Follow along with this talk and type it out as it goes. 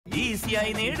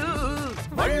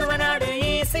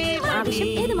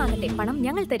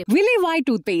Willywhyte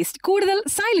Toothpaste കൂടുതൽ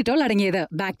xylitol അടങ്ങിയത്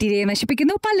ബാക്ടീരിയയെ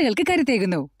നശിപ്പിക്കുന്നു, പല്ലുകൾക്ക്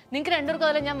കരുത്തേകുന്നു. നിങ്ങൾക്ക്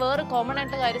രണ്ടുപേർക്കും ഞാൻ വേറെ കോമൺ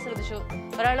ആയിട്ട് കാര്യം ശ്രദ്ധിച്ചു.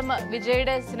 ഒരാൾ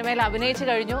വിജയുടെ സിനിമയിൽ അഭിനയിച്ചു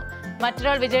കഴിഞ്ഞു,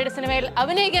 മറ്റൊരാൾ വിജയുടെ സിനിമയിൽ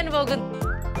അഭിനയിക്കാൻ പോകുന്നു.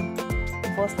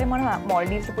 First time on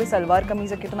Maldives പോയി സൽവാർ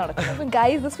കമീസ് ഒക്കെ ഇട്ട് നടക്കുന്നത്.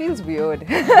 Guys, this feels weird.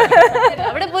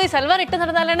 അവിടെ പോയി സൽവാർ ഇട്ട്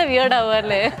നടന്നാലാണ് വിയർഡ് ആവുക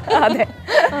അല്ലേ? അതെ.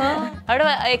 അവിടെ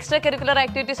എക്സ്ട്രാ കരിക്കുലർ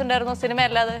ആക്ടിവിറ്റീസ് ഉണ്ടായിരുന്നു സിനിമ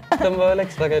അല്ലാതെ? ഇഷ്ടംപോലെ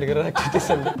എക്സ്ട്രാ കരിക്കുലർ ആക്ടിവിറ്റീസ്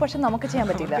ഉണ്ട്. പക്ഷെ നമുക്ക് ചെയ്യാൻ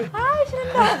പറ്റില്ല.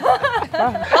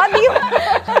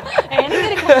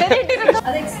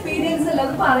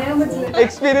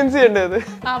 എക്സ്പീരിയൻസ് ചെയ്യേണ്ടത്.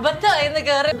 അബദ്ധമായിരുന്നു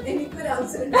കേറി.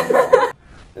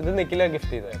 ഇത് നിക്കില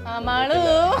ഗിഫ്റ്റ് ചെയ്തായിരുന്നു. Malu.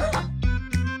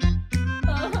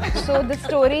 So the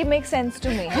story makes sense to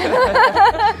me.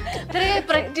 ഇത്രയും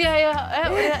പ്രത്യായ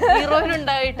ഹീറോയിൻ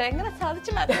ഉണ്ടായിട്ട് എങ്ങനെ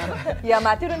സാധിച്ചു Mathew? Yeah,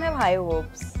 Mathew didn't have high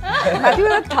hopes. Mathew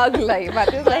was a thug life.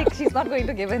 Mathew's like, she's not going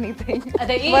to give anything.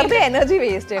 വെറുതെ എനർജി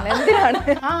വേസ്റ്റ് ചെയ്യണം. എന്തിനാണ്?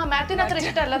 മാത്യുവിന് അത്ര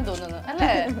ഇഷ്ടമല്ലെന്ന് തോന്നുന്നു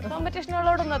അല്ലേ?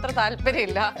 കോമ്പറ്റീഷനുകളോടൊന്നും അത്ര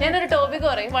താല്പര്യമില്ല. ഞാനൊരു ടോപ്പിക്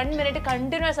പറയും, 1 minute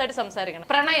കണ്ടിന്യൂസ് ആയിട്ട് സംസാരിക്കണം.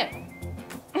 പ്രണയം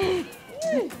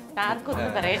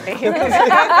ആർക്കൊന്നും പറയട്ടെ.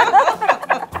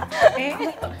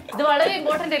 ഇത് വളരെ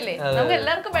ഇമ്പോർട്ടന്റ് അല്ലേ? നമുക്ക്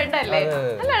എല്ലാവർക്കും വേണ്ടല്ലേ?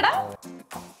 അല്ലേടാ?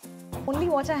 Only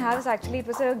watch I have is actually it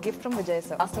was a gift from Vijay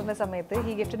sir. After സമയത്ത്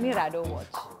he gifted me a Rado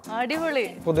watch. അടിപൊളി.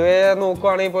 പൊതുവേ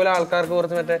നോക്കുവാണെങ്കിൽ പോലെ ആൾക്കാർക്ക്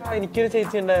കുറച്ച് മറ്റേ എനിക്കൊരു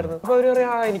ചേച്ചി ഉണ്ടായിരുന്നു, അപ്പൊ അവര്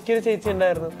പറയാ എനിക്കൊരു ചേച്ചി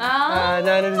ഉണ്ടായിരുന്നു,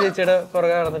 ഞാനൊരു ചേച്ചിയുടെ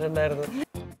പുറകെ നടന്നിട്ടുണ്ടായിരുന്നു.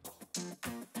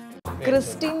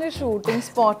 ക്രിസ്റ്റീന്റെ shooting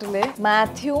സ്പോട്ടില്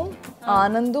മാത്യുവും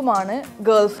ആനന്ദുമാണ്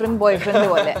girl friend boy friend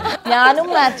പോലെ. ഞാനും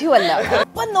മാത്യു അല്ല.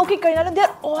 ഇപ്പൊ നോക്കിക്കഴിഞ്ഞാലും they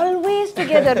are always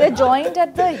together. They joined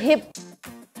at the hip.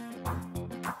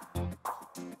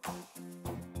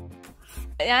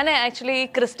 ഞാൻ ആക്ച്വലി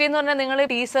ക്രിസ്റ്റി എന്ന് പറഞ്ഞാൽ നിങ്ങൾ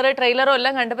ടീസർ ട്രെയിലറും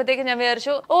എല്ലാം കണ്ടപ്പോഴത്തേക്ക് ഞാൻ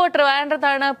വിചാരിച്ചു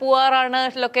ട്രിവാൻഡ്രത്താണ്, പൂവാറാണ്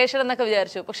ലൊക്കേഷൻ എന്നൊക്കെ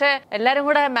വിചാരിച്ചു. പക്ഷെ എല്ലാരും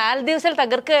കൂടെ മാൽദീവ്സിൽ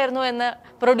തകർക്കുകയായിരുന്നു എന്ന്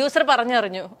പ്രൊഡ്യൂസർ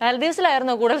പറഞ്ഞറിഞ്ഞു.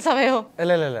 മാൽദീവ്സിലായിരുന്നു കൂടുതൽ സമയവും?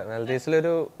 അല്ല,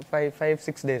 മാൽദീവ്സിലൊരു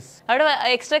 5-6 days. അവിടെ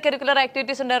എക്സ്ട്രാ കരിക്കുലർ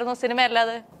ആക്ടിവിറ്റീസ് ഉണ്ടായിരുന്നു സിനിമ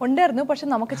അല്ലാതെ? ഉണ്ടായിരുന്നു, പക്ഷെ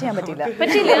നമുക്ക് ചെയ്യാൻ പറ്റില്ല.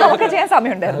 നമുക്ക് ചെയ്യാൻ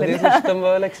സമയം ഉണ്ടായിരുന്നില്ല.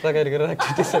 ഇഷ്ടംപോലെ എക്സ്ട്രാ കരിക്കുലർ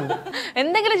ആക്ടിവിറ്റീസ് ഉണ്ട്.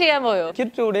 എന്തെങ്കിലും ചെയ്യാൻ പോയോ?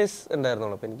 2 days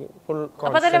ഉണ്ടായിരുന്നുള്ളൂ. അപ്പൊ എനിക്ക് ഫുൾ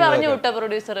അപ്പൊ തന്നെ പറഞ്ഞു വിട്ടോ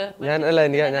പ്രൊഡ്യൂസർ?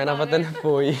 ഞാൻ അപ്പൊ തന്നെ പോയി.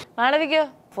 മാളവിക്കോ?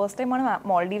 ഫസ്റ്റ് ടൈം ആണ്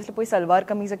മാൾഡീവ്സിൽ പോയി സൽവാർ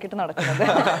കമീസ് ഒക്കെ ഇട്ട് നടക്കുന്നത്.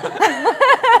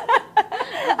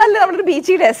 അല്ല, നമ്മുടെ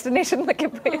ബീച്ച് ഡെസ്റ്റിനേഷൻ എന്നൊക്കെ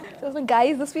പോയി.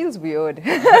 Guys, this feels weird.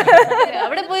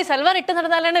 അവിടെ പോയി സൽവാർ ഇട്ട്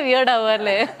നടന്നാലാണ് വിയർഡ് ആവുക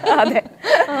അല്ലേ? അതെ.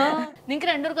 നിങ്ങൾക്ക്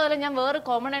രണ്ടുപേർക്കും ഞാൻ വേറെ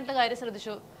കോമൺ ആയിട്ട് കാര്യം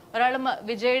ശ്രദ്ധിച്ചു. ഒരാൾ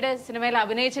വിജയുടെ സിനിമയിൽ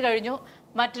അഭിനയിച്ചു കഴിഞ്ഞു,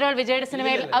 മറ്റൊരാൾ വിജയുടെ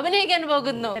സിനിമയിൽ അഭിനയിക്കാൻ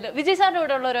പോകുന്നു. വിജയ് സാറിന്റെ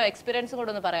കൂടെ ഉള്ള ഒരു എക്സ്പീരിയൻസും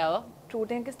കൂടെ ഒന്ന് പറയാവോ?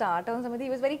 ഷൂട്ടിംഗ് സ്റ്റാർട്ട് ആവുന്ന സമയത്ത്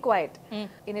he was very quiet.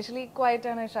 Initially quiet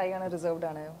ആണ്, ഷൈ ആണ്, റിസർവ്ഡ്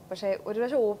ആണ്. പക്ഷെ ഒരു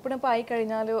പ്രാവശ്യം ഓപ്പൺ അപ്പ് ആയി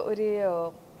കഴിഞ്ഞാൽ ഒരു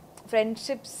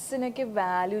ഫ്രണ്ട്ഷിപ്സിനൊക്കെ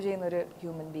വാല്യൂ ചെയ്യുന്ന ഒരു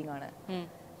ഹ്യൂമൻ ബീങ് ആണ്.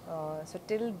 So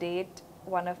till date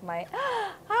one of my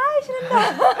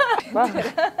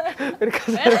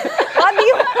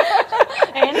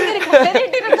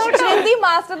ശ്രുതി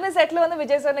മാസ്റ്ററിന്റെ സെറ്റിൽ വന്ന്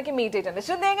വിജയ് സാറിനൊക്കെ മീറ്റ് ചെയ്തിട്ടുണ്ട്.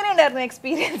 ശ്രുതി എങ്ങനെയുണ്ടായിരുന്നു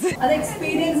എക്സ്പീരിയൻസ്? അത്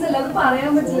എക്സ്പീരിയൻസ് അല്ല, അത്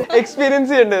പറയാൻ പറ്റില്ല. എക്സ്പീരിയൻസ്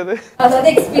ചെയ്യേണ്ടത്. അത്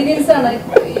എക്സ്പീരിയൻസ് ആണ്.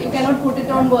 You cannot put it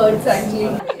on words actually.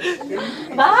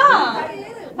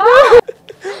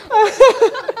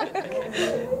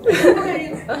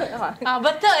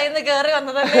 അബദ്ധമായിരുന്നു കേറി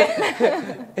വന്നതല്ലേ?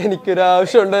 എനിക്കൊരു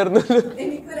ആവശ്യം ഉണ്ടായിരുന്നു.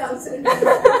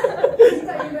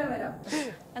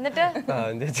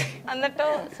 എന്നിട്ടോ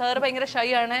സാർ ഭയങ്കര ഷൈ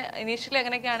ആണ് ഇനീഷ്യലി,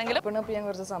 അങ്ങനെയൊക്കെ ആണെങ്കിലും ഓപ്പൺ അപ്പ് ചെയ്യാൻ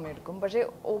കുറച്ച് സമയം എടുക്കും. പക്ഷെ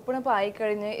ഓപ്പൺ അപ്പ് ആയി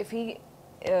കഴിഞ്ഞ്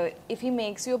if he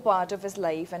makes you a part of his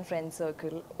life and friend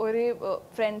circle, ഒരു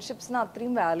ഫ്രണ്ട്ഷിപ്സിന്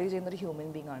അത്രയും വാല്യൂ ചെയ്യുന്ന ഒരു ഹ്യൂമൻ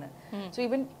ബീങ് ആണ്. So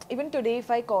even today if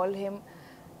I call him,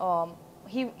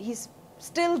 he's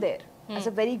still there as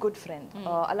a very good friend.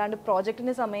 അല്ലാണ്ട്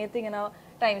പ്രോജക്റ്റിന്റെ സമയത്ത് ഇങ്ങനെ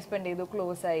ടൈം സ്പെൻഡ് ചെയ്തു,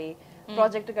 ക്ലോസ് ആയി,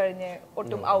 പ്രോജക്ട് കഴിഞ്ഞ്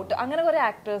ഒട്ടും ഔട്ട്, അങ്ങനെ കുറെ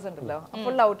ആക്ടേഴ്സ് ഉണ്ടല്ലോ,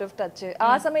 ഫുൾ ഔട്ട് ഓഫ് ടച്ച്. ആ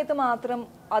സമയത്ത് മാത്രം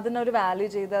അതിനൊരു വാല്യൂ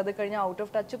ചെയ്ത് അത് കഴിഞ്ഞ് ഔട്ട്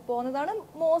ഓഫ് ടച്ച് പോകുന്നതാണ്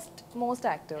മോസ്റ്റ്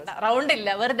ആക്ടേഴ്സ്. റൗണ്ട് ഇല്ല,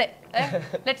 വെറുതെ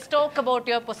let's talk about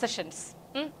your possessions.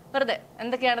 വെറുതെ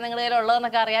എന്തൊക്കെയാണ് നിങ്ങളുടെ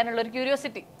കയ്യിലുള്ളതെന്നൊക്കെ അറിയാനുള്ള ഒരു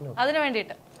ക്യൂരിയോസിറ്റി, അതിനു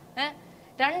വേണ്ടിയിട്ട്.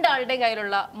 രണ്ടാളുടെ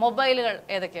കയ്യിലുള്ള മൊബൈലുകൾ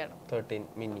ഏതൊക്കെയാണ്? 13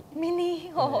 മിനി.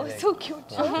 ഓ സോ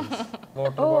ക്യൂട്ട്.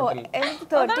 ഓ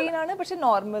 13 ആണ്, പക്ഷെ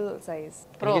നോർമൽ സൈസ്.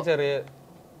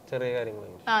 ചെറിയ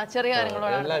കാര്യങ്ങളാണ്. ചെറിയ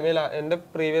കാര്യങ്ങളാണ്. എന്റെ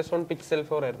പ്രീവിയസ് വൺ Pixel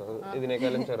 4 ആയിരുന്നു,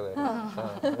 ഇതിനേക്കാളും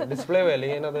ചെറുതായിരുന്നു. ഡിസ്പ്ലേ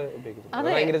അല്ലെങ്കിൽ അത്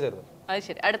ഭയങ്കര ചെറുത്. അത്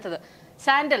ശരി. അടുത്തത്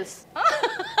സാൻഡൽസ്.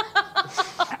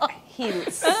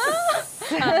 ഹീൽസ്.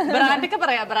 ബ്രാൻഡൊക്കെ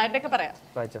പറയാം.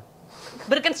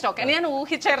 ബ്രിക്കൻ സ്റ്റോക്ക് ഞാൻ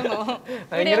ഊഹിച്ചായിരുന്നു.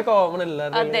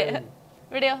 അതെ.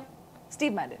 ഇവിടെയോ?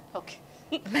 Steve Madden. ഓക്കെ.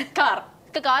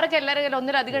 കാറൊക്കെ എല്ലാവരും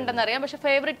ഒന്നിലധികം ഉണ്ടെന്ന് അറിയാം, പക്ഷെ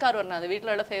ഫേവറേറ്റ് കാർ പറഞ്ഞാൽ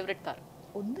വീട്ടിലുള്ള ഫേവറേറ്റ് കാർ?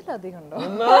 ഒന്നിലധികം ഉണ്ടോ?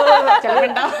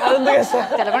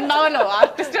 ചിലവുണ്ടാവല്ലോ,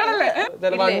 ആർട്ടിസ്റ്റുകളല്ലേ.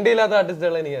 വണ്ടിയില്ലാത്ത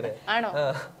ആർട്ടിസ്റ്റുകൾ എനിക്കറിയാം. ആണോ?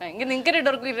 എങ്കിൽ നിങ്ങൾക്ക്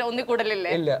രണ്ടുപേർക്കും ഒന്നി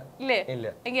കൂടലില്ലേ? ഇല്ല ഇല്ലേ? ഇല്ല.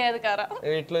 എങ്കിൽ ഏത് കാറാ?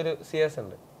 വീട്ടിലൊരു CS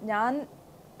ഉണ്ട്. ഞാൻ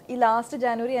ഈ ലാസ്റ്റ്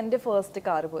ജാനുവരി എന്റെ ഫസ്റ്റ്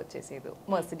കാർ പർച്ചേസ് ചെയ്തു,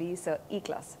 മെർസിഡീസ്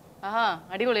E-Class.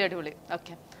 അടിപൊളി അടിപൊളി.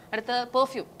 ഓക്കെ, അടുത്ത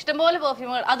പെർഫ്യൂം. ഇഷ്ടംപോലെ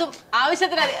പെർഫ്യൂമുകൾ, അതും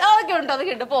ആവശ്യത്തിന് അതൊക്കെ ഉണ്ട്,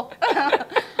 അതൊക്കെ ഉണ്ട്. പോ.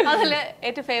 അതില്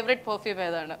ഏറ്റവും ഫേവറേറ്റ് പെർഫ്യൂം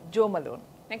ഏതാണ്? ജോ മലോൺ.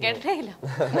 ഞാൻ കേട്ടിട്ടേ ഇല്ല.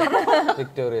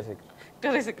 Victoria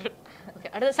secret.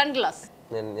 അടുത്ത സൺഗ്ലാസ്.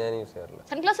 ഞാൻ യൂസ് ചെയ്യാറില്ല.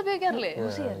 Sunglass ഉപയോഗിക്കാറില്ലേ?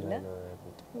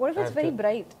 What if it's very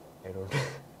bright?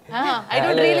 I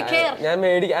don't really care. ഞാൻ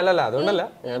അല്ലല്ല, അതുകൊണ്ടല്ല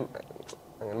ഞാൻ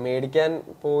അങ്ങനെ മേടിക്കാൻ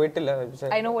പോയിട്ടില്ല.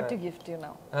 I know what to gift you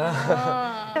now.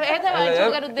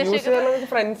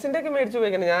 ഫ്രണ്ട്സിന്റെ ഒക്കെ മേടിച്ചു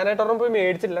ഉപയോഗിക്കണം. ഞാനായിട്ടൊന്നും പോയി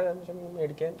മേടിച്ചില്ല,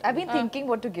 മേടിക്കാൻ. I've been thinking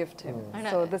what to gift him.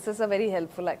 So this is a very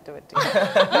helpful activity.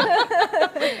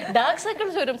 Dark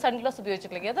circles വരും സൺഗ്ലാസ്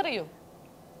ഉപയോഗിച്ചിട്ടില്ലെങ്കിൽ, അതറിയോ?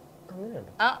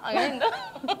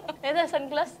 ഏതാ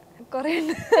സൺഗ്ലാസ്?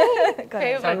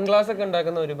 സൺഗ്ലാസ് ഒക്കെ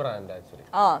ഉണ്ടാക്കുന്ന ഒരു ബ്രാൻഡ് ആക്ച്വലി.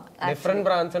 ഡിഫറെന്റ്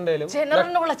ബ്രാൻഡ്സ് ഉണ്ടെങ്കിലും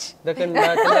ഇതൊക്കെ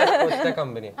ഉണ്ടാക്കുന്ന ഒറ്റ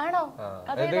കമ്പനി.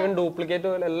 ഡ്യൂപ്ലിക്കേറ്റ്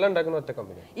പോലെ എല്ലാം ഉണ്ടാക്കുന്ന ഒറ്റ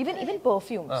കമ്പനി. ഈവൻ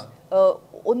പെർഫ്യൂംസ്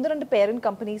ഒന്ന് രണ്ട് പേരന്റ്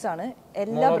കമ്പനീസ് ആണ്.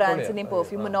 എല്ലാ ബ്രാൻഡ്സിന്റെയും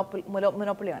പെർഫ്യൂം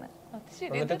മൊനോപ്പൊളി ആണ്.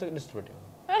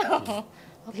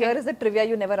 Here is the trivia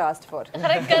you never asked for.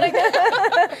 Correct.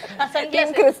 Team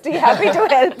Christy, happy to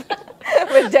help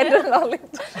with general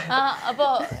knowledge. അപ്പോ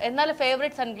എന്നാലും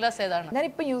ഫേവറേറ്റ് സൺഗ്ലാസ് ഏതാണ്? ഞാൻ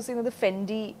ഇപ്പോ യൂസ് ചെയ്യുന്നത്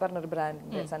ഫെൻഡി പറഞ്ഞൊരു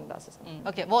ബ്രാൻഡിന്റെ sunglasses.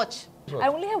 Okay, watch. I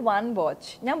only have one watch.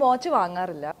 ഞാൻ വാച്ച്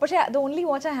വാങ്ങാറില്ല. പക്ഷേ the only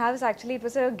watch I have is actually it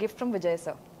was a gift from Vijay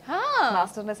sir.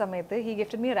 മാസ്റ്ററിന്റെ സമയത്ത് he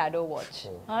gifted me a Rado watch.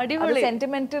 അടിപൊളി.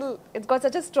 Sentimental, it's got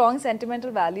such a strong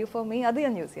sentimental value for me. അത്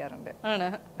ഞാൻ use ചെയ്യാറുണ്ട്. ആണ്.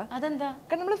 അതെന്താ?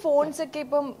 കാരണം നമ്മൾ phones ഒക്കെ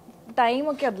ഇപ്പം ടൈം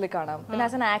ഒക്കെ അതിൽ കാണാം. പിന്നെ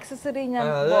ആസ് ആൻ ആക്സസറി ഞാൻ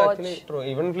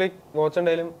വാച്ച്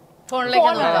ഉണ്ടെങ്കിലും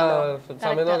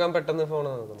സമയം നോക്കാൻ പെട്ടെന്ന് ഫോൺ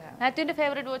നോക്കും. മാത്യുവിന്റെ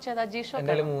ഫേവറേറ്റ് വാച്ച് ഏതാ? G-Shock.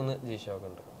 എൻ്റെ 3 G-Shock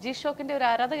ഉണ്ട്. G-Shockന്റെ ഒരു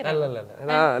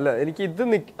ആരാധകനാണ്. അല്ല എനിക്ക്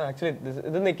ആക്ച്വലി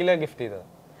ഇത് നിക്കില ഗിഫ്റ്റ് ചെയ്തതാ.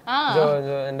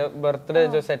 എന്റെ ബർത്ത്ഡേ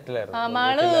സെറ്റിലായിരുന്നു.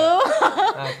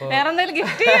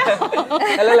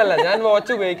 അല്ലല്ല, ഞാൻ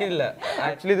വാച്ച് ഉപയോഗിക്കില്ല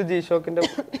ആക്ച്വലി. ഇത് G-Shockന്റെ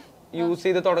യൂസ്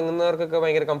ചെയ്ത് തുടങ്ങുന്നവർക്കൊക്കെ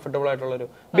ഭയങ്കര കംഫർട്ടബിൾ ആയിട്ടുള്ള ഒരു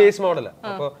ബേസ് മോഡലാ.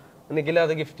 അപ്പൊ നിഖില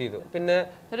അത് ഗിഫ്റ്റ് ചെയ്തു. പിന്നെ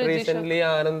റീസെന്റ്ലി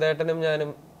ആനന്ദേട്ടനും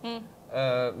ഞാനും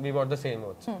V boat the same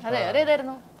watch.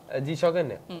 G-Shock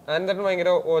തന്നെ. ആനന്ദേട്ടൻ ഭയങ്കര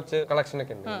വാച്ച് കളക്ഷൻ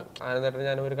ഒക്കെ ഉണ്ട്. ആനന്ദേട്ടൻ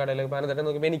ഞാൻ ഒരു കടയിലേക്ക് ആനന്ദേട്ടൻ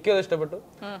നോക്കിയപ്പോ എനിക്കും അത് ഇഷ്ടപ്പെട്ടു,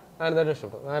 ആനന്ദേട്ടൻ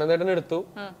ഇഷ്ടപ്പെട്ടു. ആനന്ദേട്ടൻ എടുത്തു.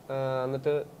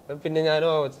 എന്നിട്ട് പിന്നെ ഞാനും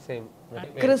ആ watch same.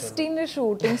 ക്രിസ്റ്റീന്റെ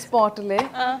shooting സ്പോട്ടില്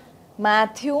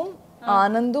മാത്യുവും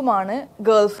ആനന്ദുമാണ്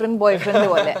girlfriend boyfriend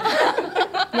പോലെ.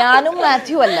 ഞാനും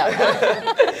മാത്യു അല്ല.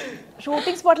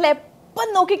 ഷൂട്ടിംഗ് സ്പോട്ടിൽ എപ്പം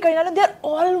നോക്കിക്കഴിഞ്ഞാലും they are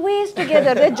always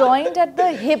together. They are joined at the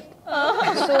hip.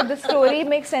 So the story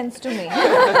makes sense to me.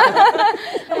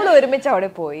 നമ്മൾ ഒരുമിച്ച് അവിടെ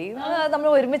പോയി, നമ്മൾ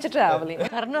ഒരുമിച്ച് ട്രാവൽ ചെയ്യും.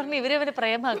 പറഞ്ഞു ഇവരെ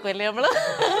പ്രേമാക്കുമല്ലേ നമ്മള്.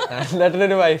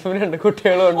 ആനന്ദേട്ടനൊരു വൈഫും 2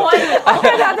 കുട്ടികളും ഉണ്ട്.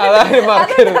 അതാരും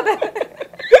മറക്കരുത്.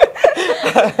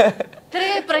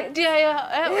 ഇത്രയും പ്രത്യായ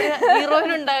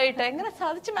ഹീറോയിൻ ഉണ്ടായിട്ട് എങ്ങനെ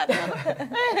സാധിച്ചു മാറ്റാൻ?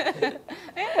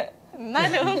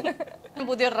 എന്നാലും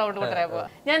പുതിയൊരു റൗണ്ട് കൊണ്ടുവരാൻ പോവാ.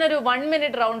 ഞാനൊരു 1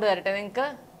 minute റൗണ്ട് തരട്ടെ നിങ്ങൾക്ക്.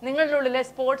 നിങ്ങളുടെ ഉള്ളിലെ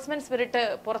സ്പോർട്സ്മാൻ സ്പിരിറ്റ്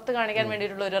പുറത്ത് കാണിക്കാൻ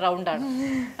വേണ്ടിയിട്ടുള്ള ഒരു റൗണ്ടാണ്.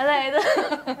 അതായത്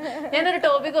ഞാനൊരു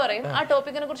ടോപ്പിക് പറയും, ആ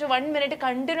ടോപ്പിക്കിനെ കുറിച്ച് 1 minute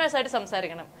കണ്ടിന്യൂസ് ആയിട്ട്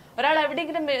സംസാരിക്കണം. ഒരാൾ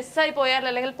എവിടെയെങ്കിലും മിസ്സായി പോയാൽ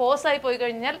അല്ലെങ്കിൽ പോസ് ആയി പോയി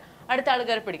കഴിഞ്ഞാൽ അടുത്ത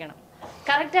ആൾക്കാർ പിടിക്കണം.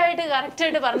 കറക്റ്റ്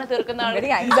ആയിട്ട് പറഞ്ഞു തീർക്കുന്ന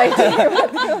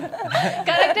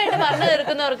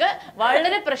തീർക്കുന്നവർക്ക്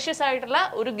വളരെ പ്രഷ്യസ് ആയിട്ടുള്ള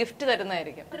ഒരു ഗിഫ്റ്റ്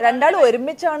തരുന്നതായിരിക്കും. രണ്ടാളും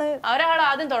ഒരുമിച്ചാണ്. ഒരാൾ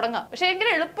ആദ്യം തുടങ്ങാം, പക്ഷെ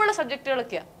എങ്കിലും എളുപ്പമുള്ള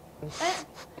സബ്ജക്റ്റുകളൊക്കെയാ.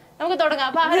 നമുക്ക് തുടങ്ങാം.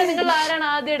 അപ്പൊ നിങ്ങൾ ആരാണ്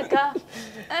ആദ്യം എടുക്കുക?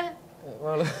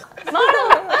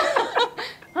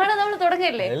 നമ്മൾ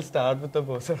തുടങ്ങിയല്ലേ?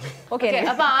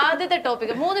 അപ്പൊ ആദ്യത്തെ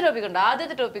ടോപ്പിക് 3 ടോപ്പിക് ഉണ്ട്.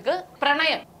 ആദ്യത്തെ ടോപ്പിക്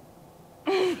പ്രണയം.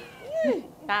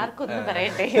 ആർക്കൊന്നും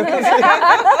പറയട്ടെ.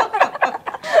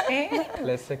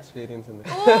 Less experience in this.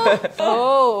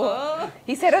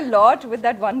 He said a lot with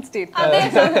that one statement. അതെ,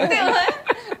 സത്യമാണ്.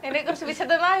 എന്നെ കുറിച്ച്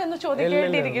വിശദമായി ഒന്ന്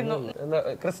ചോദിക്കേണ്ടിയിരിക്കുന്നു.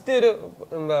 ക്രിസ്റ്റി ഒരു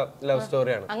ലവ്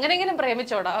സ്റ്റോറിയാണ്. അങ്ങനെങ്കിലും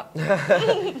പ്രേമിച്ചോടാ.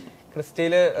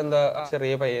 ക്രിസ്റ്റിയില്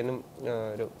ചെറിയ പയ്യനും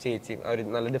ഒരു ചേച്ചിയും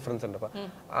നല്ല ഡിഫറൻസ് ഉണ്ട്. അപ്പൊ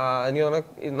എനിക്ക്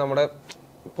തോന്നുന്നു നമ്മുടെ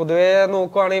പൊതുവെ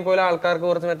നോക്കുവാണെങ്കിൽ പോലും ആൾക്കാർക്ക്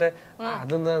കുറച്ച് മറ്റേ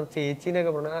അതെന്താ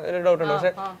ചേച്ചീനൊക്കെ പറഞ്ഞ ഒരു ഡൗട്ട് ഉണ്ട്.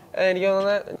 പക്ഷെ എനിക്ക്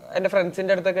തോന്നുന്നത് എന്റെ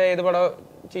ഫ്രണ്ട്സിന്റെ അടുത്തൊക്കെ ഏത് പടം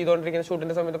ചെയ്തോണ്ടിരിക്കുന്ന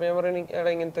ഷൂട്ടിന്റെ സമയത്ത് ഞാൻ പറയുന്നത്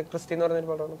ഇങ്ങനത്തെ ക്രിസ്റ്റി എന്ന് പറഞ്ഞൊരു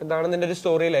പടം ഇതാണ് നിന്റെ ഒരു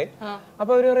സ്റ്റോറിയിലായി.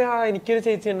 അപ്പൊ അവര് പറയാ എനിക്കൊരു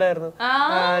ചേച്ചി ഉണ്ടായിരുന്നു,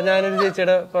 ഞാനൊരു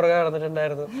ചേച്ചിയുടെ പുറകെ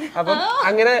നടന്നിട്ടുണ്ടായിരുന്നു. അപ്പം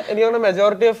അങ്ങനെ എനിക്ക് തോന്നുന്നു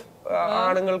മെജോറിറ്റി ഓഫ്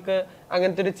ആണുങ്ങൾക്ക്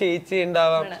അങ്ങനത്തെ ഒരു ചേച്ചി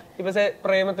ഉണ്ടാവാം. ഇപ്പൊ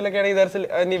പ്രേമത്തിലൊക്കെയാണ്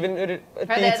നിവിൻ ഒരു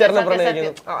ടീച്ചറിനെ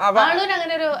പ്രണയിക്കുന്നു.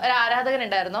 അങ്ങനെ ഒരു ആരാധകൻ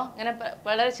ഉണ്ടായിരുന്നോ? അങ്ങനെ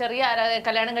വളരെ ചെറിയ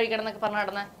കല്യാണം കഴിക്കണം എന്നൊക്കെ പറഞ്ഞു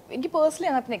നടന്ന? എനിക്ക് പേഴ്സണലി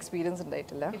അങ്ങനത്തെ എക്സ്പീരിയൻസ്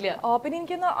ഉണ്ടായിട്ടില്ല. പിന്നെ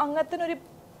എനിക്ക് അങ്ങനത്തെ ഒരു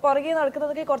പുറകെ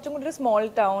നടക്കുന്നതൊക്കെ കുറച്ചും കൂടി ഒരു സ്മോൾ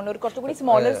ടൗൺ, ഒരു കുറച്ചും കൂടി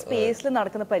സ്മോളർ സ്പേസിൽ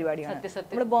നടക്കുന്ന പരിപാടിയാണ്.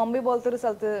 നമ്മുടെ ബോംബെ പോലത്തെ ഒരു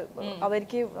സ്ഥലത്ത്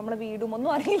അവർക്ക് നമ്മുടെ വീടും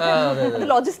ഒന്നും അറിയില്ല,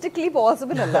 ലോജിസ്റ്റിക്കലി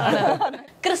പോസിബിൾ അല്ല.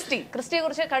 ക്രിസ്റ്റിയെ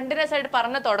കുറിച്ച് കണ്ടിന്യൂസ് ആയിട്ട്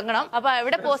പറഞ്ഞു തുടങ്ങണം. അപ്പൊ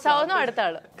എവിടെ പോസ് ആവുന്നു അടുത്ത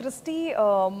ആള്? ക്രിസ്റ്റി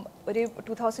ഒരു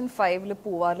 2005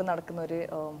 പൂവാറിൽ നടക്കുന്ന ഒരു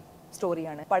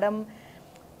സ്റ്റോറിയാണ്. പടം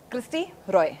Christy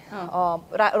Roy.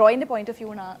 റോയിന്റെ point of view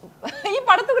ആണ് ഈ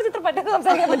പടത്തെ കുറിച്ച് ഇത്ര പറ്റുന്ന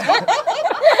സംസാരിക്കാൻ പറ്റും.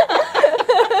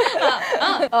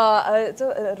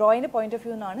 റോയിന്റെ പോയിന്റ് ഓഫ്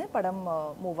വ്യൂ ആണ് പടം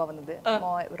മൂവ് ആവുന്നത്.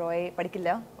 റോയ് പഠിക്കില്ല,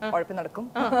 ഉഴപ്പി നടക്കും,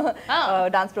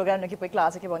 ഡാൻസ് പ്രോഗ്രാമിനൊക്കെ പോയി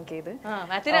ക്ലാസ്സൊക്കെ ബങ്ക് ചെയ്ത്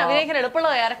എളുപ്പമുള്ള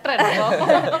ക്യാരക്ടർ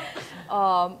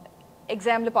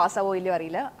എക്സാമിൽ പാസ്സാവോ ഇല്ലയോ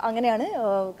അറിയില്ല. അങ്ങനെയാണ്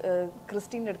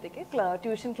ക്രിസ്റ്റീൻ്റെ അടുത്തേക്ക്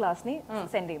ട്യൂഷൻ ക്ലാസ്സിന്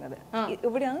സെൻഡ് ചെയ്യുന്നത്.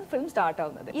 ഇവിടെയാണ് ഫിലിം സ്റ്റാർട്ട്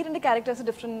ആവുന്നത്. ഈ രണ്ട് characters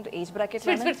different age bracket,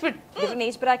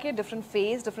 different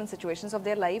face, different situations of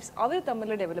their lives. അവർ തമ്മിൽ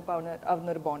ഡെവലപ്പ് ആവുന്ന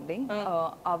ഒരു ബോണ്ടിങ്,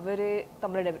 അവർ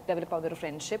തമ്മിൽ ഡെവലപ്പ് ആവുന്ന ഒരു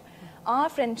ഫ്രണ്ട്ഷിപ്പ്. ആ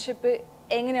ഫ്രണ്ട്ഷിപ്പ്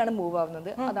എങ്ങനെയാണ് മൂവ് ആവുന്നത്,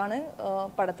 അതാണ്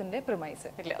പടത്തിന്റെ പ്രിമൈസ്.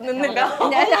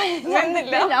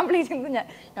 ഞാൻ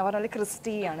പറഞ്ഞ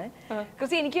ക്രിസ്റ്റിയാണ്.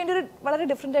 ക്രിസ്റ്റി എനിക്ക് വേണ്ടി ഒരു വളരെ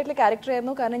ഡിഫറെന്റ് ആയിട്ടുള്ള ക്യാരക്ടർ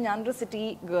ആയിരുന്നു. കാരണം ഞാനൊരു സിറ്റി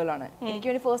ഗേൾ ആണ്. എനിക്ക്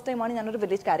വേണ്ടി ഫസ്റ്റ് ടൈമാണ് ഞാനൊരു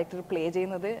വില്ലേജ് ക്യാരക്ടർ പ്ലേ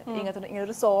ചെയ്യുന്നത്. ഇങ്ങനെ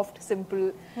ഒരു സോഫ്റ്റ് സിമ്പിൾ.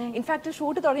 ഇൻഫാക്ട്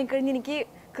ഷൂട്ട് തുടങ്ങിക്കഴിഞ്ഞ് എനിക്ക്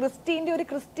ക്രിസ്റ്റീന്റെ ഒരു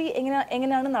ക്രിസ്റ്റി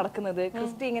എങ്ങനെയാണ് നടക്കുന്നത്,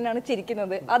 ക്രിസ്റ്റി എങ്ങനെയാണ്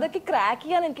ചിരിക്കുന്നത്, അതൊക്കെ ക്രാക്ക്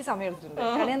ചെയ്യാൻ എനിക്ക് സമയം എടുത്തിട്ടുണ്ട്.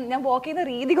 കാരണം ഞാൻ വാക്ക് ചെയ്യുന്ന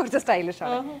രീതി കുറച്ച് സ്റ്റൈലിഷ്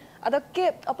ആണ്. അതൊക്കെ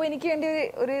അപ്പൊ എനിക്ക് വേണ്ടി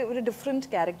ഒരു ഡിഫറെന്റ്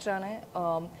ക്യാരക്ടറാണ്.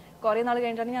 കുറെ നാൾ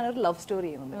കഴിഞ്ഞിട്ടാണ് ഞാനൊരു ലവ് സ്റ്റോറി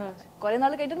ചെയ്യുന്നത്. കുറെ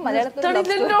നാൾ കഴിഞ്ഞിട്ട് മലയാളത്തിൽ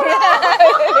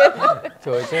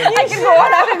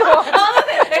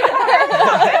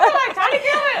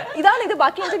ഇതാണ് ഇത്.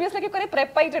 ബാക്കി ഇന്റർവ്യൂസിലൊക്കെ കുറെ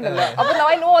പ്രെപ്പ് ആയിട്ടുണ്ടല്ലോ. അപ്പൊ now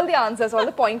I know all the answers, all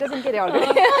the pointers എനിക്ക് അറിയാം ഓൾറെഡി.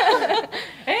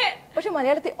 പക്ഷെ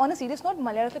മലയാളത്തിൽ ഓൺ എ സീരിയസ് നോട്ട്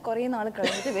മലയാളത്തിൽ കുറെ നാൾ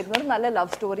കഴിഞ്ഞിട്ട് വരുന്ന ഒരു നല്ല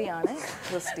ലവ് സ്റ്റോറിയാണ്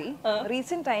ക്രിസ്റ്റി.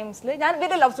 റീസെന്റ് ടൈംസിൽ ഞാൻ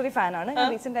വലിയ ലവ് സ്റ്റോറി ഫാനാണ്.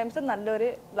 റീസെന്റ് ടൈംസിൽ നല്ലൊരു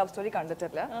ലവ് സ്റ്റോറി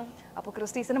കണ്ടിട്ടില്ല. അപ്പൊ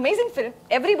Christy is an amazing film.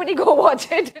 Everybody go watch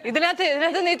it.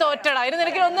 ഇതിനകത്ത് നീ തോറ്റടാ. ഇതിന്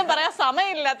നിനക്ക് ഒന്നും പറയാൻ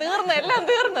സമയമില്ല. തീർന്നു, എല്ലാം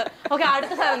തീർന്നു. ഓക്കെ,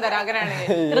 അടുത്ത സാധനം തരാം. അങ്ങനെയാണെങ്കിൽ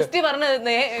ക്രിസ്റ്റി പറഞ്ഞ്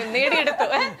നേടിയെടുത്തു.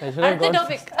 അടുത്ത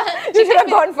topic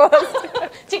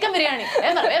chicken biryani.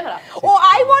 Oh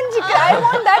I want chicken, I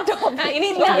want that topic. ഇനി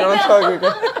ഇല്ല,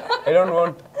 I don't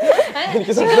want.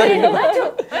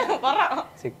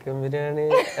 Chicken biryani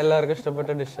എല്ലാവർക്കും ഇഷ്ടപ്പെട്ട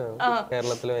ഡിഷാണ്.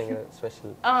 കേരളത്തിൽ ഭയങ്കര സ്പെഷ്യൽ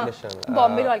ഡിഷാണ്.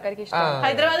 ബോംബെയിലും ആൾക്കാർക്ക് ഇഷ്ടമാണ്.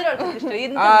 ഹൈദരാബാദിലും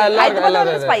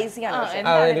സ്പൈസിയാണ്.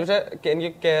 പക്ഷെ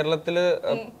എനിക്ക് കേരളത്തില്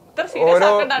ഓരോ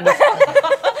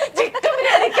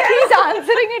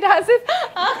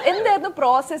എന്തായിരുന്നു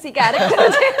പ്രോസസ് ഈ ക്യാരക്ടർ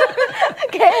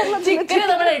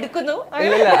എടുക്കുന്നു?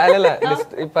 അല്ലല്ല,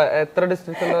 ഇപ്പൊ എത്ര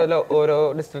ഡിസ്ട്രിക്ട് ഉണ്ടോ ഓരോ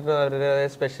ഡിസ്ട്രിക്റ്റിനും അവരുടെ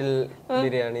സ്പെഷ്യൽ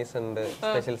ബിരിയാണീസ് ഉണ്ട്,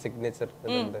 സ്പെഷ്യൽ സിഗ്നേച്ചർ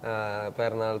ഉണ്ട്. ഇപ്പൊ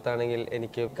എറണാകുളത്താണെങ്കിൽ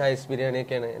എനിക്ക് കൈസ് ബിരിയാണി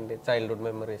ഒക്കെയാണ് എന്റെ childhood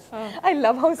memories. I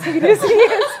love how seriously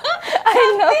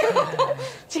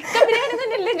chicken biryani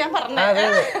തന്നെയല്ലേ ഞാൻ പറഞ്ഞത്.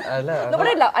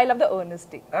 I love the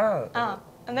ഏർണസ്റ്റി.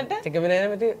 ചിക്കൻ ബിരിയാണിയെ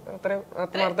പറ്റി അത്രയും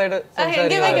ആത്മാർത്ഥമായിട്ട്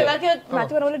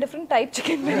മാറ്റി പറഞ്ഞ ഡിഫറെന്റ് ടൈപ്പ്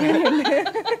ചിക്കൻ ബിരിയാണി ഉണ്ട്.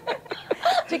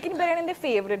 ചിക്കൻ ബിരിയാണി എന്റെ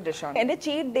ഫേവറേറ്റ് ഡിഷാണ്. എന്റെ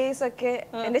ചീറ്റ് ഡേയ്സ് ഒക്കെ,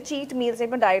 എന്റെ ചീറ്റ് മീൽസ്,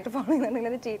 ഇപ്പൊ ഡയറ്റ് ഫോളോ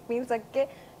ചെയ്യുന്നുണ്ടെങ്കിൽ എന്റെ ചീറ്റ് മീൽസ് ഒക്കെ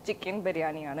ചിക്കൻ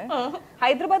ബിരിയാണിയാണ്.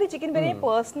 ഹൈദരാബാദി ചിക്കൻ ബിരിയാണി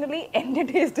പേഴ്സണലി എന്റെ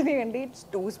ടേസ്റ്റിന് വേണ്ടി it's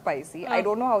to spicy. I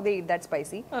don't know how they eat that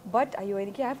spicy. But അയ്യോ,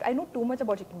 എനിക്ക് I know too much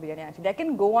about chicken biryani. Actually I can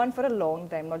go on four A long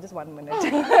time, not just 1 minute.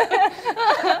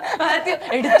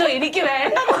 എടുത്തു, എനിക്ക്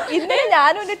വേണ്ട. ഇന്നലെ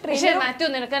ഞാനും എന്റെ ട്രെയിൻ മാത്യു,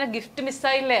 നിനക്ക് gift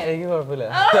മിസ്സായില്ലേ? എനിക്ക് കുഴപ്പമില്ല.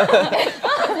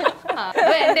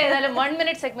 എന്റെ ഏതായാലും 1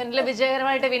 minute സെഗ്മെന്റിൽ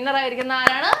വിജയകരമായിട്ട് വിന്നർ ആയിരിക്കുന്ന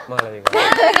ആരാണ്? Malavika.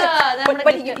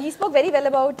 He spoke very well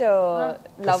about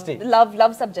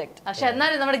love subject. പക്ഷെ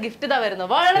എന്നാലും നമ്മുടെ ഗിഫ്റ്റ് ഇതാ വരുന്നു.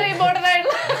 വളരെ ഇമ്പോർട്ടന്റ്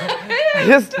ആയിട്ടുള്ള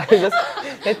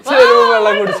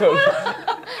വെള്ളം കുടിച്ചോളൂ.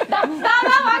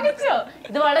 വാങ്ങിച്ചോ?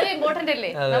 ഇത് വളരെ ഇമ്പോർട്ടന്റ്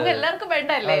അല്ലേ? നമുക്ക് എല്ലാവർക്കും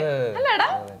വേണ്ടല്ലേ? അല്ലടാ,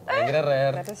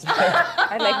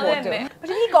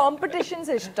 പക്ഷെ ഈ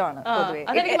കോമ്പറ്റീഷൻസ് ഇഷ്ടമാണ് പൊതുവെ.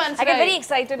 I get very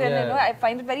excited and you know I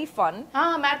find it very fun.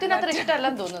 മാത്യുവിന് അത്ര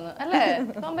ഇഷ്ടമല്ലെന്ന് തോന്നുന്നു അല്ലേ?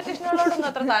 കോമ്പറ്റീഷനോടൊന്നും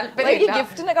അത്ര താല്പര്യം.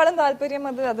 ഗിഫ്റ്റിനെക്കാളും താല്പര്യം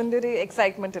അതിന്റെ ഒരു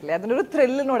എക്സൈറ്റ്മെന്റ് അല്ലേ, അതിന്റെ ഒരു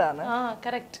ത്രില്ലിനോടാണ്.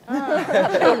 കറക്റ്റ്.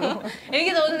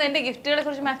 എനിക്ക് തോന്നുന്നു എന്റെ ഗിഫ്റ്റുകളെ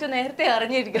കുറിച്ച് മാത്യു നേരത്തെ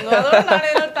അറിഞ്ഞിരിക്കുന്നു, അതുകൊണ്ടാണ്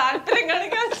എന്നോട് താല്പര്യം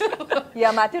കാണിക്കാൻ.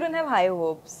 Yeah, Mathew don't have high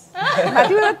hopes.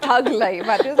 Mathew is a thug life.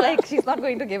 Mathew is like she's not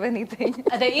going to give anything.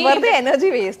 വെറുതെ എനർജി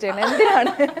വേസ്റ്റ് ചെയ്യണം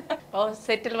എന്തിനാണ്?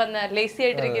 സെറ്റിൽ വന്ന ലേസി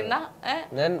ആയിട്ടിരിക്കുന്ന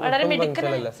വളരെ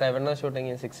മിടുക്കനല്ല. 7 ഷൂട്ടിംഗ്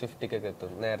 6:50 ഒക്കെ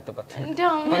എത്തും. നേരത്തെ 10.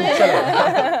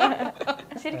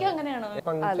 ശരിക്കും അങ്ങനെയാണോ?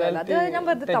 അത് ഞാൻ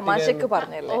വെറുതെ തമാശക്ക്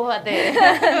പറഞ്ഞല്ലേ. ഓ അതെ.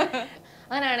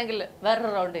 അങ്ങനെയാണെങ്കിൽ വേറൊരു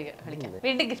റൗണ്ട് കളിക്കാം.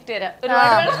 വീണ്ടും ഗിഫ്റ്റ് തരാം.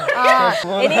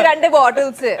 എനിക്ക് 2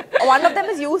 bottles. One of them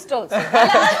is used also.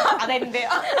 അതെന്റെ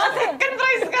സെക്കൻഡ്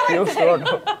പ്രൈസ്.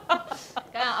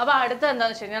 അപ്പൊ അടുത്ത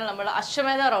എന്താന്ന് വെച്ച് കഴിഞ്ഞാൽ നമ്മൾ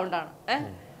അശ്വമേധ റൗണ്ടാണ്.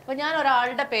 അപ്പൊ ഞാൻ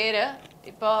ഒരാളുടെ പേര്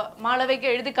ഇപ്പൊ മാളവിക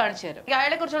എഴുതി കാണിച്ചു തരും.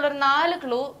 അയാളെ കുറിച്ചുള്ള ഒരു 4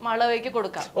 ക്ലൂ മാളവികയ്ക്ക്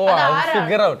കൊടുക്കാം.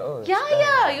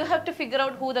 You have to figure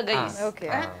out who the Guy is.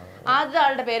 ആദ്യത്തെ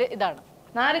ആളുടെ പേര് ഇതാണ്.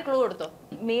 4 ക്ലൂ കൊടുത്തോ.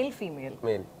 Male female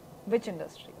which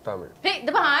industry. Tamil.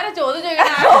 ഇതിപ്പോ ആരാ ചോദ്യം ചോദിക്കണ?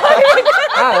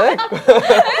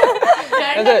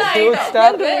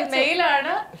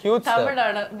 മെയിലാണ്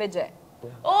തമിഴാണ്. വിജയ്.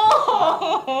 ഓ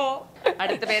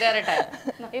അടുത്ത പേര് അറിയട്ടെ.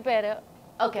 ഈ പേര്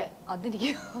ഓക്കെ.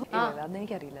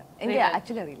 അതെനിക്കറിയില്ല. എനിക്ക്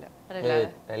ആക്ച്വലി അറിയില്ല.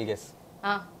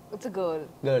 It's A girl.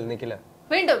 ഗേൾ നിക്കില്ല.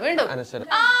 വീണ്ടും വീണ്ടും അനശ്വര.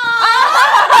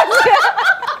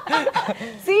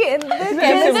 സി എന്ത്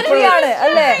കെമിസ്ട്രിയാണ്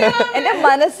അല്ലേ എന്റെ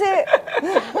മനസ്സ്.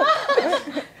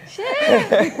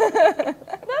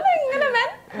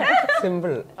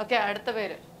 സിമ്പിൾ. ഓക്കെ അടുത്ത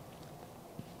പേര്.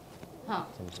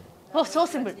 ഓ സോ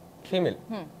സിമ്പിൾ. ഫീമെയിൽ.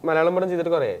 മലയാളം പടം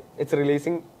ചെയ്തിട്ട് കുറേ. It's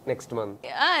releasing next month.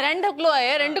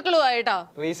 2 clue ആയിട്ടോ.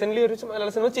 റീസെന്റ് ഒരു മലയാള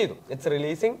സിനിമ ചെയ്തു. It's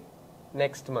releasing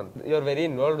next month. You are very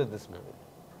involved with this movie.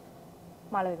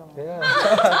 Malavika.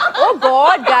 Oh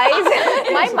God, guys,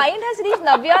 my mind has reached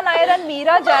Navya Nair and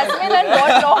Meera Jasmine and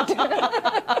what not.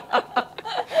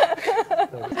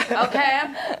 Okay,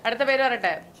 അടുത്ത പേര്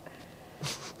പറയട്ടെ.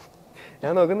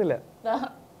 ഞാൻ നോക്കുന്നില്ല.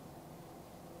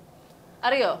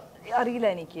 അറിയോ? അറിയില്ല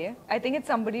എനിക്ക്. I think it's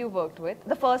somebody you worked with.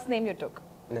 The first name you took.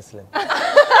 Nestle.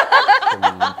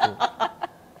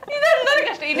 ഇതെന്തൊരു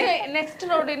കഷ്ടം. ഇനി നെക്സ്റ്റ്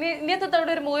റൗണ്ട് ഇനിയത്തെ തവണ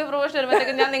ഒരു മൂവി പ്രൊമോഷൻ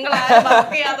വരുമ്പോഴത്തേക്ക് ഞാൻ നിങ്ങൾ ആരും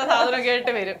വർക്ക് ചെയ്യാത്ത സാധനം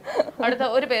കേട്ട് വരും. അടുത്ത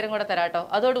ഒരു പേരും കൂടെ തരാട്ടോ.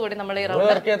 അതോടുകൂടി നമ്മൾ ഈ റൗണ്ട്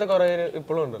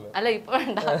ഇപ്പോഴും ഉണ്ടല്ലോ. അല്ല ഇപ്പൊ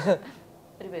വേണ്ട.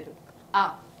 ഒരു പേര്.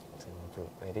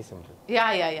 Very simple.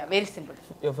 Very simple.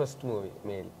 Your first movie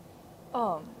mail.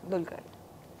 Dulquer.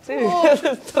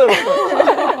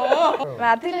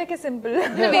 മാത്യുവിനൊക്കെ simple.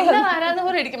 ആരാന്ന്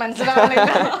പോലും എനിക്ക്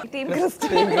മനസ്സിലാവുന്നില്ല. Team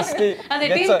Christy. അതെ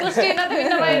ടീം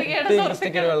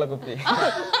ക്രിസ്റ്റീനകത്ത് വെള്ളക്കുപ്പി.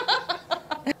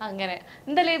 അങ്ങനെ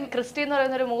എന്തായാലും ക്രിസ്റ്റി എന്ന്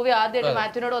പറയുന്ന ഒരു മൂവി ആദ്യമായിട്ട്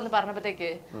മാത്യുവിനോട് വന്ന് പറഞ്ഞപ്പോഴത്തേക്ക്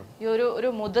ഈ ഒരു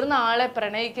മുതിർന്ന ആളെ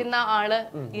പ്രണയിക്കുന്ന ആള്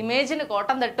ഇമേജിന്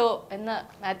കോട്ടം തട്ടോ എന്ന്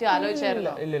മാത്യു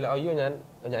ആലോചിച്ചായിരുന്നു? ഇല്ല. അയ്യോ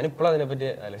ഞാനിപ്പോഴും അതിനെപ്പറ്റി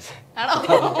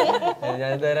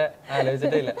ഞാൻ ഇതുവരെ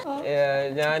ആലോചിച്ചിട്ടില്ല.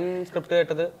 ഞാൻ സ്ക്രിപ്റ്റ്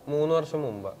കേട്ടത് 3 വർഷം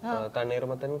മുമ്പ്.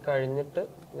 തണ്ണീർമത്തൻ കഴിഞ്ഞിട്ട്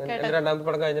രണ്ടാമത്തെ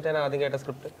പടം കഴിഞ്ഞിട്ട് ഞാൻ ആദ്യം കേട്ട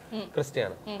സ്ക്രിപ്റ്റ്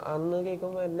ക്രിസ്റ്റിയാണ്. അന്ന്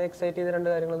കേൾക്കുമ്പോൾ എന്നെ എക്സൈറ്റ് ചെയ്ത 2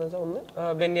 കാര്യങ്ങൾ എന്ന് വെച്ചാൽ, ഒന്ന്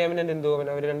ബെന്യാമിൻ ആൻഡ് ഇന്ദുവൻ,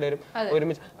 അവർ രണ്ടുപേരും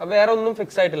ഒരുമിച്ച്. വേറെ ഒന്നും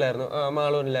ഫിക്സ് ആയിട്ടില്ലായിരുന്നു.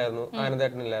 മാളൂനില്ലായിരുന്നു,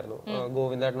 ആനന്ദേട്ടനില്ലായിരുന്നു,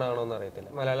 ഗോവിന്ദേട്ടനാണോ എന്ന് അറിയത്തില്ല.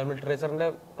 മലയാളം ലിറ്ററേച്ചറിന്റെ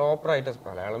ടോപ്പ് റൈറ്റേഴ്സ്,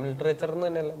 മലയാളം ലിറ്ററേച്ചറിന്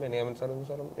തന്നെയല്ല, ബെന്യാമിൻ സാറും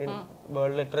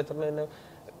വേൾഡ് ലിറ്ററേച്ചറിന് തന്നെ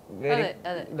വെരി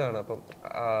ഇതാണ്. അപ്പം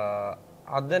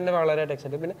അത് തന്നെ വളരെ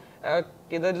എക്സൈറ്റ്. പിന്നെ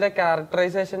ഇതിന്റെ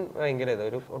ക്യാരക്ടറൈസേഷൻ ഭയങ്കര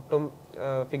ഒരു ഒട്ടും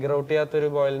ഫിഗർ ഔട്ട് ചെയ്യാത്തൊരു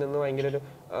ബോയിൽ നിന്ന് ഭയങ്കര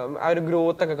ആ ഒരു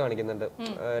ഗ്രോത്ത് ഒക്കെ കാണിക്കുന്നുണ്ട്,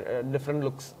 ഡിഫറെന്റ്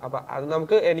ലുക്സ്. അപ്പൊ അത്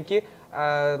നമുക്ക്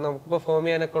പെർഫോം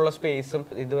ചെയ്യാനൊക്കെ ഉള്ള സ്പേസും,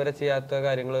 ഇതുവരെ ചെയ്യാത്ത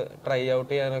കാര്യങ്ങൾ ട്രൈ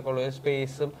ഔട്ട് ചെയ്യാനൊക്കെ ഉള്ള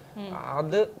സ്പേസും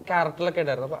അത് ക്യാരക്ടറിലൊക്കെ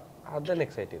ഉണ്ടായിരുന്നു. അപ്പൊ അതെന്നെ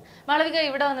എക്സൈറ്റ് ചെയ്തു. മാളവിക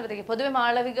ഇവിടെ വന്നപ്പോഴത്തേക്ക് പൊതുവെ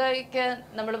മാളവികയ്ക്ക്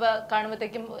നമ്മൾ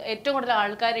കാണുമ്പോഴത്തേക്കും ഏറ്റവും കൂടുതൽ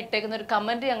ആൾക്കാർ ഇട്ടേക്കുന്ന ഒരു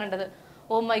കമന്റ് ഞാൻ കണ്ടത്,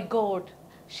 oh my God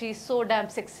she so dam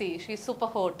sexy, she super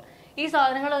hot. ഈ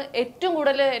സാധനങ്ങൾ ഏറ്റവും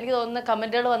കൂടുതൽ എനിക്ക് തോന്നുന്ന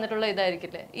കമന്റുകൾ വന്നിട്ടുള്ള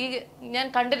ഇതായിരിക്കില്ലേ ഈ ഞാൻ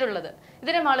കണ്ടിട്ടുള്ളത്.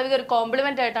 ഇതിനെ മാളവിക ഒരു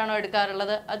കോംപ്ലിമെന്റ് ആയിട്ടാണോ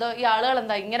എടുക്കാറുള്ളത്, അതോ ഈ ആളുകൾ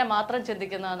എന്താ ഇങ്ങനെ മാത്രം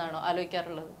ചിന്തിക്കുന്നതാണോ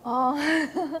ആലോചിക്കാറുള്ളത്?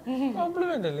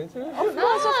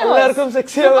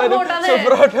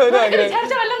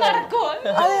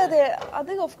 അതെ,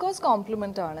 അത് ഓഫ് കോഴ്സ്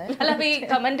കോംപ്ലിമെന്റ് ആണ്. അല്ല ഈ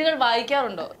കമന്റുകൾ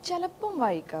വായിക്കാറുണ്ടോ? ചിലപ്പം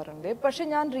വായിക്കാറുണ്ട്. പക്ഷെ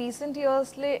ഞാൻ റീസെന്റ്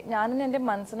ഇയേഴ്സിൽ ഞാൻ എന്റെ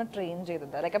മനസ്സിനെ ട്രെയിൻ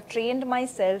ചെയ്തത്, like I trained my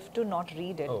self to not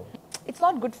read it. It's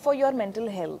not good for your mental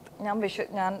health.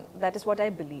 That is what I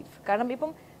believe. കാരണം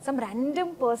ഇപ്പം some random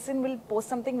person will post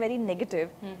something very negative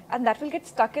and that will get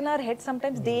stuck in our head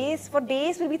sometimes. For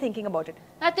days we'll be thinking about it.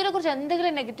 അതിനെ കുറിച്ച്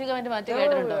എന്തെങ്കിലും negative comment മാറ്റി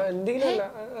കേട്ടിട്ടുണ്ടോ?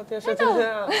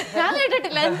 ഞാൻ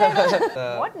കേട്ടിട്ടില്ല.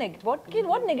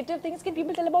 What negative things can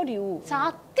people tell about you?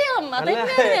 സത്യം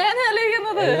അതെന്താണ് ഞാൻ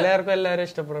ആലോചിക്കുന്നത്. എല്ലാവരും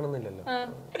ഇഷ്ടപ്പെടണമെന്നില്ലല്ലോ.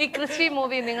 ഈ ക്രിസ്റ്റി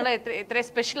മൂവി നിങ്ങളെ ഇത്ര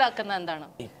സ്പെഷ്യൽ ആക്കുന്ന എന്താണ്?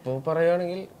 ഇപ്പൊ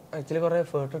പറയുകയാണെങ്കിൽ ആക്ച്വലി കുറെ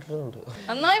എഫേർട്ട് ഇട്ടിട്ടുണ്ട്,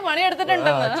 നന്നായി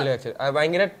പണിയെടുത്തിട്ടുണ്ട്.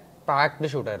 ഭയങ്കര പാക്ഡ്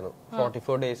ഷൂട്ടായിരുന്നു.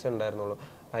 44 days ഉണ്ടായിരുന്നുള്ളൂ.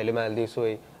 അതിൽ മാൽദീവ്സ്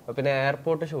പോയി, പിന്നെ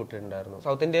എയർപോർട്ട് ഷൂട്ട് ഉണ്ടായിരുന്നു.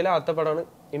 സൗത്ത് ഇന്ത്യയിലെ ആദ്യത്തെ പടമാണ്.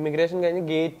 ഇമിഗ്രേഷൻ കഴിഞ്ഞ്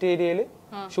ഗേറ്റ് ഏരിയയിൽ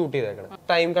ഷൂട്ട് ചെയ്തേക്കണം.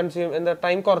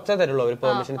 ടൈം കുറച്ചേ തരുള്ളൂ അവർ,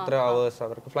 പെർമിഷൻ ഇത്ര അവേഴ്സ്.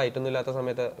 അവർക്ക് ഫ്ലൈറ്റ് ഒന്നും ഇല്ലാത്ത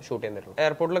സമയത്ത് ഷൂട്ട് ചെയ്യാൻ തരുള്ളൂ.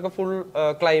 എയർപോർട്ടിലൊക്കെ ഫുൾ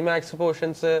ക്ലൈമാക്സ്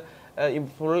പോർഷൻസ്,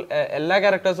 ഫുൾ എല്ലാ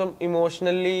ക്യാരക്ടേഴ്സും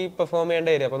ഇമോഷണലി പെർഫോം ചെയ്യേണ്ട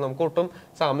ഏരിയ. അപ്പൊ നമുക്ക് ഒട്ടും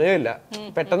സമയമില്ല.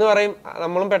 പെട്ടെന്ന് പറയും,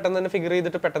 നമ്മളും പെട്ടെന്ന് തന്നെ ഫിഗർ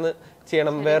ചെയ്തിട്ട് പെട്ടെന്ന്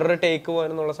ചെയ്യണം, വേറൊരു ടേക്ക്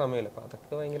പോകാനുള്ള സമയമില്ല. അപ്പൊ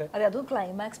അതൊക്കെ ഭയങ്കര അതും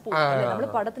ക്ലൈമാക്സ് നമ്മുടെ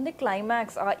പടത്തിന്റെ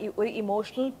ക്ലൈമാക്സ് ഒരു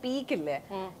ഇമോഷണൽ പീക്ക് ഇല്ലേ.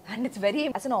 And it's very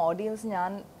as an audience,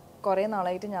 ഞാൻ കുറെ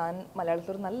നാളായിട്ട് ഞാൻ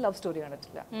മലയാളത്തിൽ ഒരു നല്ല ലവ് സ്റ്റോറി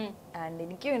കണ്ടിട്ടില്ല. ആൻഡ്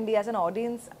എനിക്ക് വേണ്ടി as an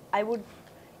audience I would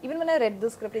even when I read the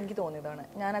script എനിക്ക് തോന്നിയതാണ്,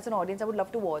 ഞാൻ as an audience I would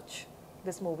love to watch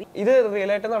this movie. ഇത് റിയൽ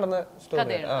ആയിട്ട് നടന്ന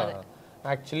സ്റ്റോറിയാണ്.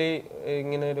 ആക്ച്വലി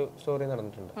ഇങ്ങനെ ഒരു സ്റ്റോറി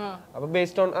നടന്നിട്ടുണ്ട്. അപ്പൊ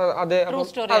ബേസ്ഡ് ഓൺ അതെ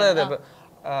അതെ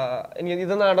എനിക്ക്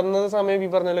ഇത് നടന്ന സമയം ഈ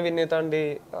പറഞ്ഞ പോലെ വിന്നെ താണ്ടി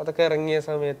അതൊക്കെ ഇറങ്ങിയ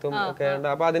സമയത്തും ഒക്കെ ഉണ്ട്.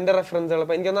 അപ്പൊ അതിന്റെ റെഫറൻസുകൾ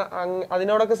അപ്പൊ എനിക്ക്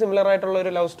അതിനോടൊക്കെ സിമിലർ ആയിട്ടുള്ള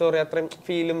ഒരു ലവ് സ്റ്റോറി, അത്രയും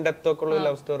ഫീലും ഡെപ്തും ഒക്കെ ഉള്ള ഒരു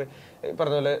ലവ് സ്റ്റോറി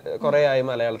പറഞ്ഞ പോലെ കുറെ ആയി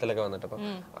മലയാളത്തിലൊക്കെ വന്നിട്ട്. അപ്പൊ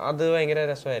അത് ഭയങ്കര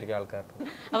രസമായിരിക്കും ആൾക്കാർക്ക്.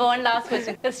 അപ്പൊ one last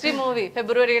question, Christy movie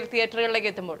ഫെബ്രുവരിയിൽ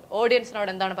തിയേറ്ററുകളിലേക്ക് എത്തുമ്പോൾ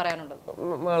ഓഡിയൻസിനോട് എന്താണ് പറയാനുള്ളത്?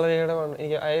 മാളവികയുടെ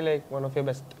I like one of your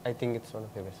best, I think it's one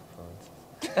of your best performances.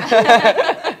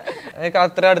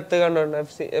 അത്ര അടുത്ത് കണ്ടിട്ടുണ്ട്,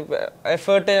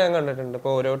 എഫേർട്ട് ഞാൻ കണ്ടിട്ടുണ്ട്. ഇപ്പൊ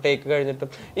ഓരോ ടേക്ക് കഴിഞ്ഞിട്ടും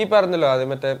ഈ പറഞ്ഞല്ലോ അത്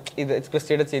മറ്റേ ഇത്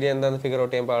ക്രിസ്റ്റിയുടെ ചിരി എന്താന്ന് ഫിഗർ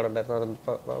ഔട്ട് ചെയ്യാൻ പാടുണ്ടായിരുന്നു.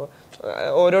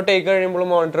 ഓരോ ടേക്ക് കഴിയുമ്പോഴും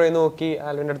മോണിറ്റർ ചെയ്ത് നോക്കി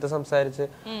ആൽവിന്റെ അടുത്ത് സംസാരിച്ച്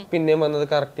പിന്നെയും വന്നത്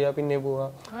കറക്റ്റ് ചെയ്യാ, പിന്നെയും പോവാ,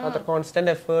 അത്ര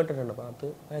കോൺസ്റ്റന്റ് എഫേർട്ട് ഇട്ടുണ്ട്. അപ്പൊ അത്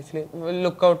ആക്ച്വലി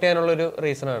ലുക്ക് ഔട്ട് ചെയ്യാനുള്ള ഒരു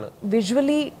റീസൺ ആണ്.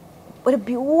 വിഷ്വലി ഒരു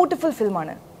ബ്യൂട്ടിഫുൾ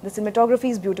ഫിലിമാണ്. The cinematography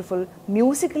is beautiful.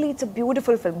 Musically, it's a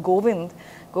beautiful film. Govind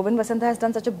Vasantha has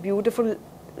done such a beautiful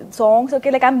songs.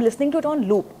 Okay, like I'm listening to it on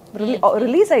loop.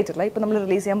 Release ആയിട്ടില്ല, ഇപ്പൊ നമ്മൾ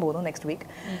release ചെയ്യാൻ പോകുന്നു നെക്സ്റ്റ് വീക്ക്.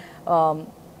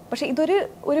 പക്ഷെ ഇതൊരു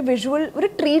visual ഒരു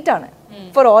treat ആണ്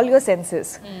for all your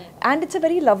census, and it's A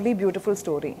very lovely beautiful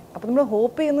story. അപ്പൊ നമ്മൾ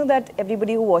ഹോപ്പ് ചെയ്യുന്നു that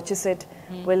everybody who watches it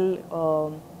will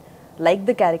like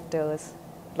the characters,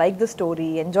 like the story,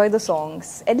 enjoy the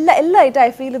songs. എല്ലാമായിട്ട് I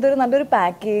feel ഇതൊരു നല്ലൊരു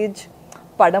package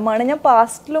പടമാണ്. ഞാൻ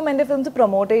പാസ്റ്റിലും എൻ്റെ ഫിലിംസ്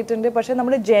പ്രൊമോട്ട് ചെയ്തിട്ടുണ്ട്. പക്ഷെ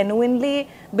നമ്മൾ ജെനുവിൻലി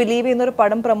ബിലീവ് ചെയ്യുന്ന ഒരു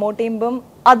പടം പ്രൊമോട്ട് ചെയ്യുമ്പം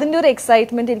അതിന്റെ ഒരു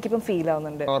എക്സൈറ്റ്മെന്റ് എനിക്കിപ്പം ഫീൽ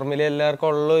ആവുന്നുണ്ട്. നോർമലി എല്ലാവർക്കും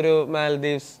ഉള്ള ഒരു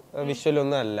മാൽദീവ്സ് വിഷ്വൽ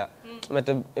ഒന്നും അല്ല,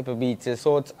 മറ്റേ ഇപ്പൊ ബീച്ച്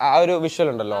സോട്സ് ആ ഒരു വിഷ്വൽ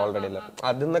ഉണ്ടല്ലോ ഓൾറെഡി.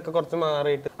 അതിൽ നിന്നൊക്കെ കുറച്ച്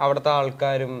മാറിയിട്ട് അവിടുത്തെ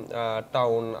ആൾക്കാരും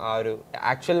ടൗൺ ആ ഒരു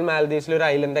ആക്ച്വൽ മാൽദീവ്സിൽ ഒരു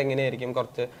ഐലൻഡ് എങ്ങനെയായിരിക്കും,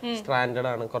 കുറച്ച് സ്റ്റാൻഡേർഡ്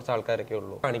ആണ്, കുറച്ച് ആൾക്കാരൊക്കെ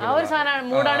ഉള്ളൂ.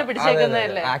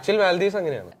 ആക്ച്വൽ മാൽദീവ്സ്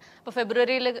അങ്ങനെയാണ്. അപ്പോൾ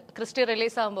ഫെബ്രുവരിയിൽ ക്രിസ്റ്റി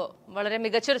റിലീസ് ആകുമ്പോൾ വളരെ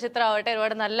മികച്ചൊരു ചിത്രമാവട്ടെ,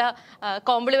 ഒരുപാട് നല്ല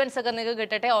കോംപ്ലിമെന്റ്സ് ഒക്കെ നിങ്ങൾക്ക്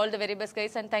കിട്ടട്ടെ. All the very best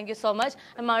guys and thank you so much.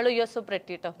 Malu you are so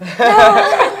pretty ട്ടോ.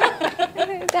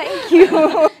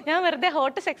 ഞാൻ വെറുതെ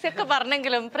ഹോട്ട് സെക്സി ഒക്കെ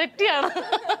പറഞ്ഞെങ്കിലും പ്രെറ്റിയാണ്.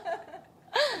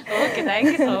 Okay, thank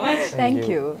you so much. Thank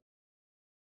you.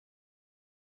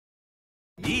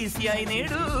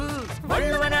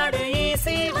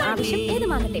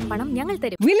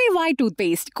 Willywhyte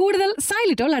Toothpaste കൂടുതൽ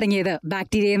സൈലിറ്റോൾ അടങ്ങിയത്.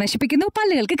 ബാക്ടീരിയയെ നശിപ്പിക്കുന്നു,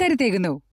 പല്ലുകൾക്ക് കരുത്തേകുന്നു.